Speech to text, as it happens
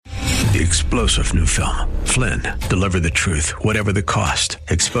The explosive new film, Flynn, deliver the truth, whatever the cost,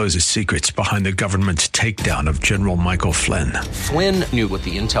 exposes secrets behind the government's takedown of General Michael Flynn. Flynn knew what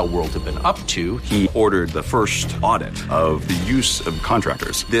the intel world had been up to. He ordered the first audit of the use of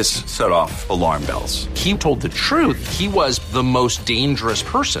contractors. This set off alarm bells. He told the truth. He was the most dangerous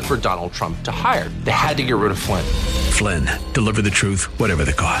person for Donald Trump to hire. They had to get rid of Flynn. Flynn, deliver the truth, whatever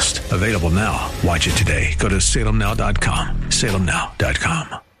the cost. Available now. Watch it today. Go to salemnow.com.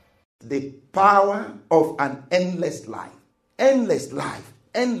 salemnow.com. The power of an endless life. Endless life.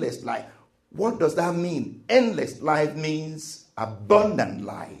 Endless life. What does that mean? Endless life means abundant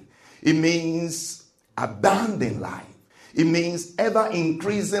life. It means abounding life. It means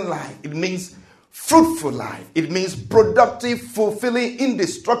ever-increasing life. It means fruitful life. It means productive, fulfilling,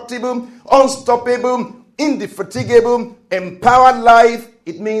 indestructible, unstoppable, indefatigable, empowered life.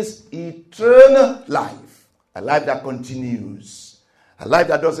 It means eternal life. A life that continues. A life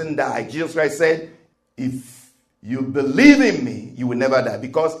that doesn't die. Jesus Christ said, if you believe in me, you will never die.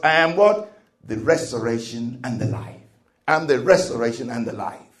 Because I am what? The resurrection and the life. I'm the resurrection and the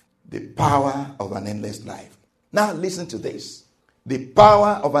life. The power of an endless life. Now listen to this. The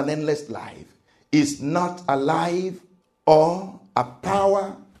power of an endless life is not a life or a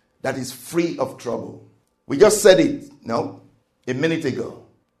power that is free of trouble. We just said it, a minute ago.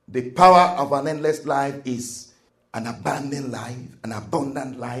 The power of an endless life is an abundant life, an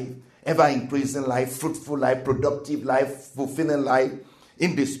abundant life, ever-increasing life, fruitful life, productive life, fulfilling life,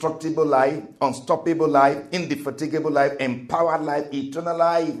 indestructible life, unstoppable life, indefatigable life, empowered life, eternal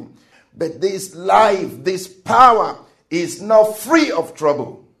life. But this life, this power is not free of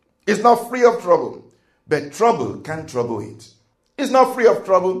trouble. It's not free of trouble, but trouble can trouble it. It's not free of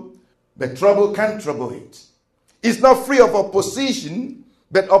trouble, but trouble can trouble it. It's not free of opposition,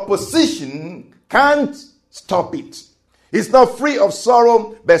 but opposition can't stop it. It's not free of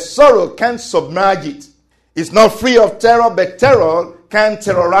sorrow, but sorrow can't submerge it. It's not free of terror, but terror can't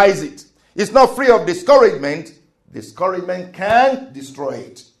terrorize it. It's not free of discouragement. Discouragement can't destroy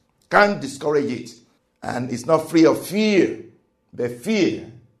it, can't discourage it. And it's not free of fear, but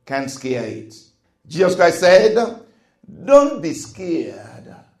fear can't scare it. Jesus Christ said, don't be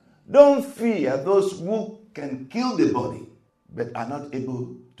scared. Don't fear those who can kill the body, but are not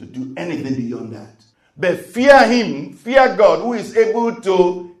able to do anything beyond that. But fear him, fear God, who is able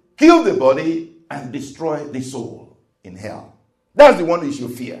to kill the body and destroy the soul in hell. That's the one you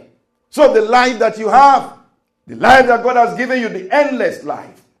should fear. So the life that you have, the life that God has given you, the endless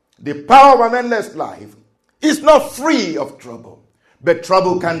life, the power of an endless life, is not free of trouble, but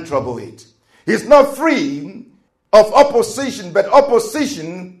trouble can trouble it. It's not free of opposition, but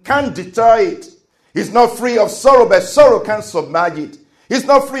opposition can deter it. It's not free of sorrow, but sorrow can submerge it. It's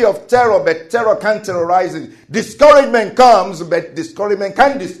not free of terror, but terror can terrorize it. Discouragement comes, but discouragement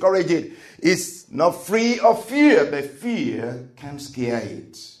can discourage it. It's not free of fear, but fear can scare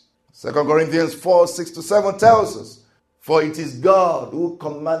it. 2 Corinthians 4:6-7 tells us, for it is God who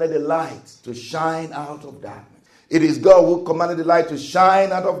commanded the light to shine out of darkness. It is God who commanded the light to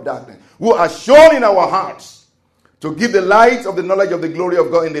shine out of darkness, who has shown in our hearts to give the light of the knowledge of the glory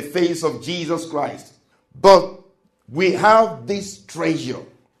of God in the face of Jesus Christ. But we have this treasure,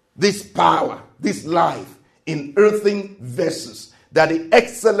 this power, this life in earthen vessels, that the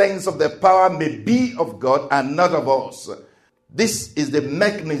excellence of the power may be of God and not of us. This is the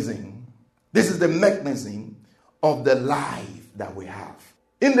mechanism. This is the mechanism of the life that we have.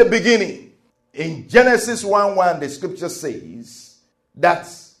 In the beginning, in Genesis 1:1, the scripture says that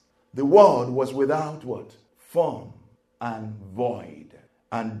the world was without what? Form and void,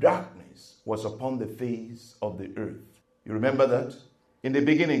 and darkness was upon the face of the earth. You remember that? In the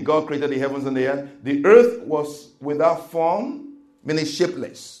beginning, God created the heavens and the earth. The earth was without form, meaning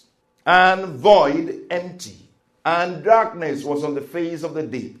shapeless, and void, empty. And darkness was on the face of the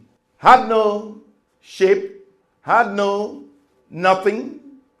deep. Had no shape, had nothing,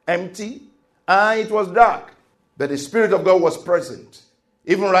 empty, and it was dark. But the Spirit of God was present.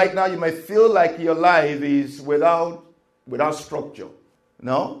 Even right now, you may feel like your life is without structure,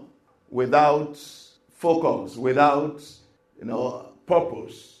 without focus, without,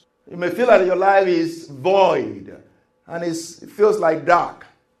 purpose. You may feel like your life is void and it feels like dark.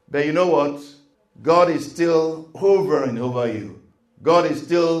 But you know what? God is still hovering over you. God is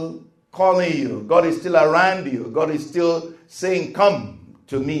still calling you. God is still around you. God is still saying, come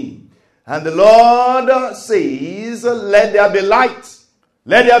to me. And the Lord says, let there be light.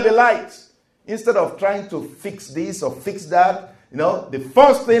 Let there be light. Instead of trying to fix this or fix that, the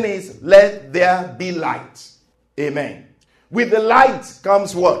first thing is, let there be light. Amen. With the light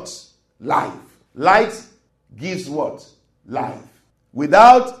comes what? Life. Light gives what? Life.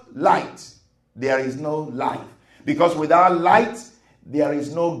 Without light, there is no life. Because without light, there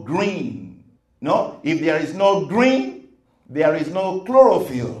is no green. No? If there is no green, there is no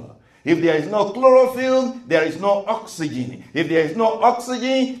chlorophyll. If there is no chlorophyll, there is no oxygen. If there is no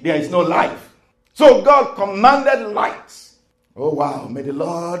oxygen, there is no life. So God commanded light. Oh wow, may the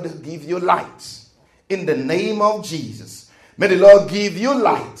Lord give you light. In the name of Jesus. May the Lord give you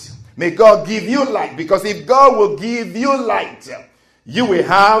light. May God give you light. Because if God will give you light, you will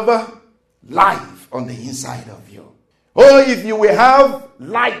have life on the inside of you. Oh, if you will have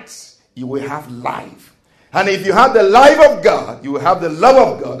light, you will have life. And if you have the life of God, you will have the love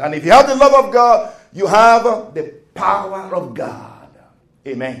of God. And if you have the love of God, you have the power of God.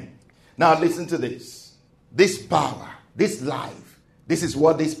 Amen. Now listen to this. This power, this life, this is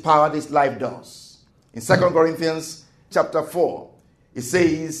what this power, this life does. In 2 Corinthians chapter 4, it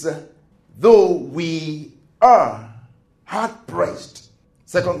says, though we are hard pressed.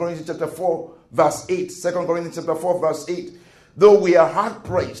 2 Corinthians chapter 4, verse 8. 2 Corinthians chapter 4, verse 8. Though we are hard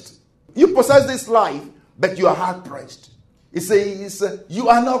pressed. You possess this life, but you are hard pressed. It says, you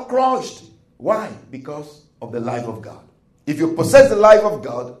are not crushed. Why? Because of the life of God. If you possess the life of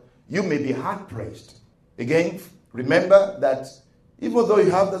God, you may be hard pressed. Again, remember that even though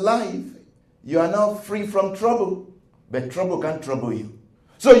you have the life, you are not free from trouble, but trouble can't trouble you.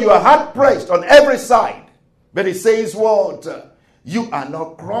 So you are hard pressed on every side. But it says what? You are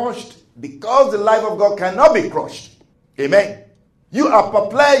not crushed because the life of God cannot be crushed. Amen. You are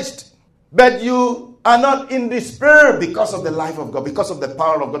perplexed, but you are not in despair because of the life of God, because of the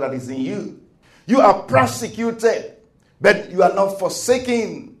power of God that is in you. You are persecuted, but you are not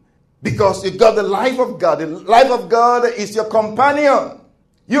forsaken because you got the life of God. The life of God is your companion.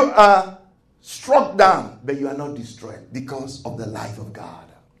 You are struck down, but you are not destroyed because of the life of God.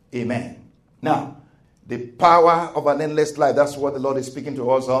 Amen. Now, the power of an endless life, that's what the Lord is speaking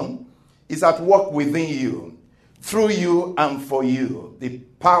to us on, is at work within you, through you and for you. The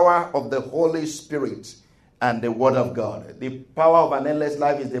power of the Holy Spirit and the Word of God. The power of an endless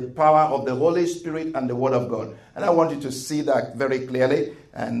life is the power of the Holy Spirit and the Word of God. And I want you to see that very clearly.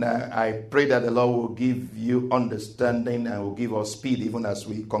 And I pray that the Lord will give you understanding and will give us speed even as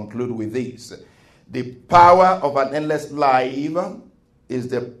we conclude with this. The power of an endless life is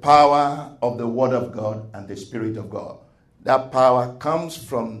the power of the Word of God and the Spirit of God. That power comes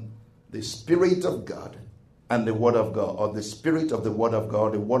from the Spirit of God and the Word of God, or the Spirit of the Word of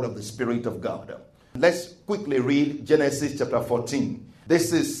God, the Word of the Spirit of God. Let's quickly read Genesis chapter 14.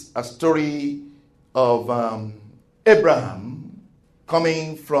 This is a story of Abraham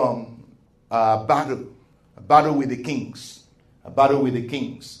coming from a battle with the kings.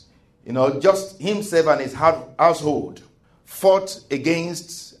 You know, just himself and his household fought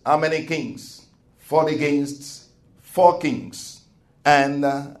against how many kings? Fought against 4 kings. And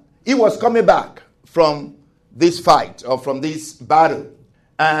he was coming back from this fight or from this battle.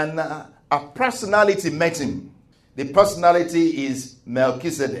 And a personality met him. The personality is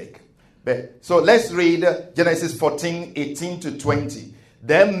Melchizedek. So let's read Genesis 14, 18 to 20.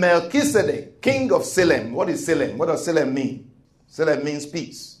 Then Melchizedek, king of Salem. What is Salem? What does Salem mean? Salem means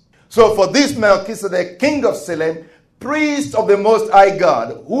peace. So for this Melchizedek, king of Salem, priest of the Most High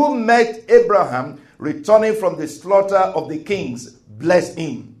God, who met Abraham returning from the slaughter of the kings, blessed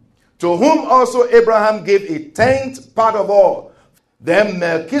him. To whom also Abraham gave a 10th part of all. Then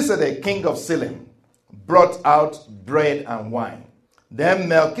Melchizedek, king of Salem, brought out bread and wine. Then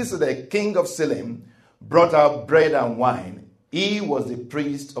Melchizedek, king of Salem, brought out bread and wine. He was the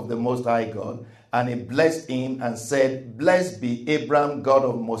priest of the Most High God, and he blessed him and said, Blessed be Abraham, God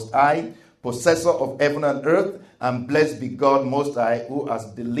of Most High, possessor of heaven and earth, and blessed be God Most High, who has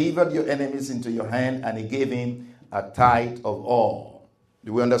delivered your enemies into your hand, and he gave him a tithe of all.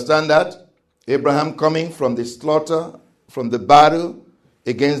 Do we understand that? Abraham coming from the slaughter, from the battle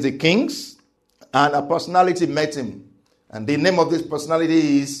against the kings, and a personality met him. And the name of this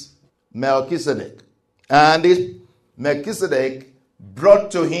personality is Melchizedek. And this Melchizedek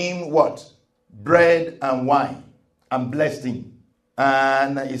brought to him what? Bread and wine, and blessed him.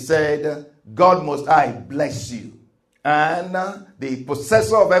 And he said, God Most High bless you. And the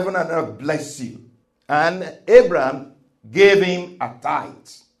possessor of heaven and earth bless you. And Abraham gave him a tithe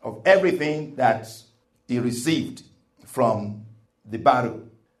of everything that he received from the battle.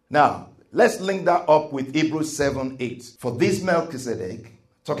 Now, let's link that up with Hebrews 7:8. For this Melchizedek,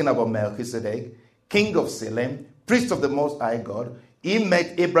 talking about Melchizedek, king of Salem, priest of the Most High God, he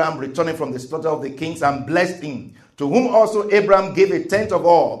met Abraham returning from the slaughter of the kings and blessed him, to whom also Abraham gave a 10th of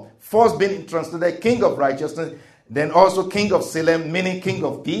all, first being translated king of righteousness, then also king of Salem, meaning king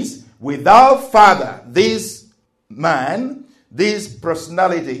of peace. Without father, this man this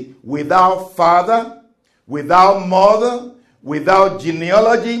personality without father, without mother, without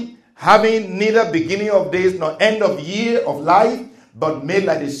genealogy, having neither beginning of days nor end of year of life, but made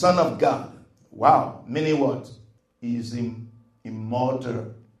like the Son of God. Wow. Meaning what? He is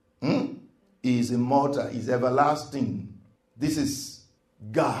immortal. He is immortal. He is everlasting. This is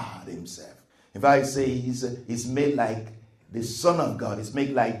God himself. If I say he's made like the Son of God, he's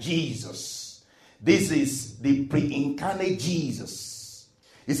made like Jesus. This is the pre-incarnate Jesus.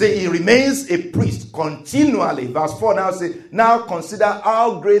 He said he remains a priest continually. Verse 4 now says, now consider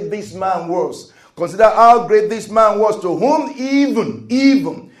how great this man was. Consider how great this man was, to whom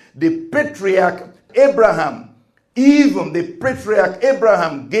even the patriarch Abraham, gave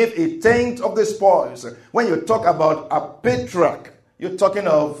a tenth of the spoils. When you talk about a patriarch, you're talking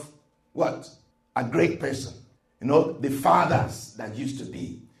of what? A great person. You know, the fathers that used to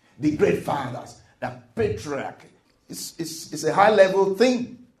be. The great fathers. The patriarch. It's a high-level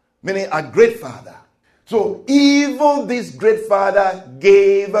thing. Meaning a great father. So even this great father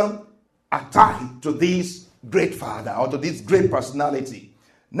gave a tithe to this great father, or to this great personality.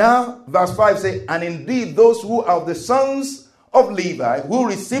 Now, verse 5 says, and indeed those who are the sons of Levi, who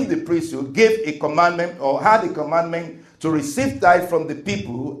received the priesthood, gave a commandment, or had a commandment, to receive tithe from the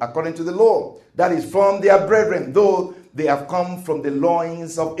people according to the law. That is from their brethren, though they have come from the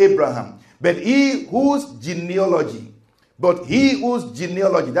loins of Abraham. But he whose genealogy,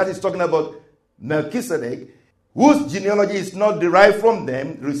 that is talking about Melchizedek, whose genealogy is not derived from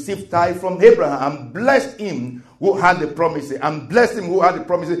them, received tithe from Abraham, and blessed him who had the promises.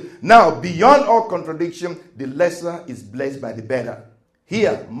 Now, beyond all contradiction, the lesser is blessed by the better.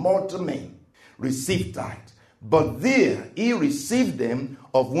 Here, mortal men receive tithe. But there he received them,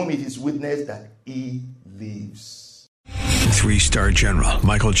 of whom it is witnessed that he lives. 3-star General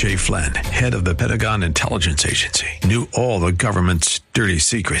Michael J. Flynn, head of the Pentagon Intelligence Agency, knew all the government's dirty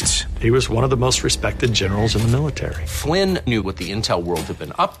secrets. He was one of the most respected generals in the military. Flynn knew what the intel world had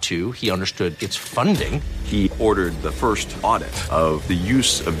been up to. He understood its funding. He ordered the first audit of the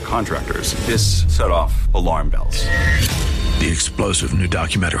use of contractors. This set off alarm bells. The explosive new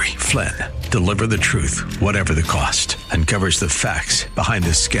documentary, Flynn, Deliver the Truth, Whatever the Cost, uncovers the facts behind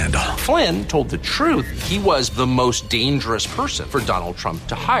this scandal. Flynn told the truth. He was the most dangerous person for Donald Trump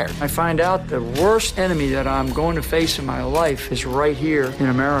to hire. I find out the worst enemy that I'm going to face in my life is right here in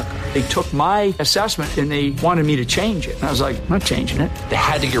America. They took my assessment and they wanted me to change it. And I was like, I'm not changing it. They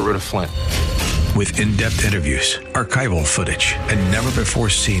had to get rid of Flynn. With in-depth interviews, archival footage, and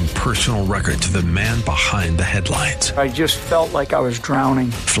never-before-seen personal records of the man behind the headlines. I just felt like I was drowning.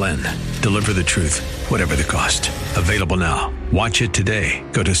 Flynn, Deliver the Truth, Whatever the Cost. Available now. Watch it today.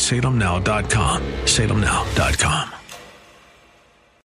 Go to salemnow.com. salemnow.com.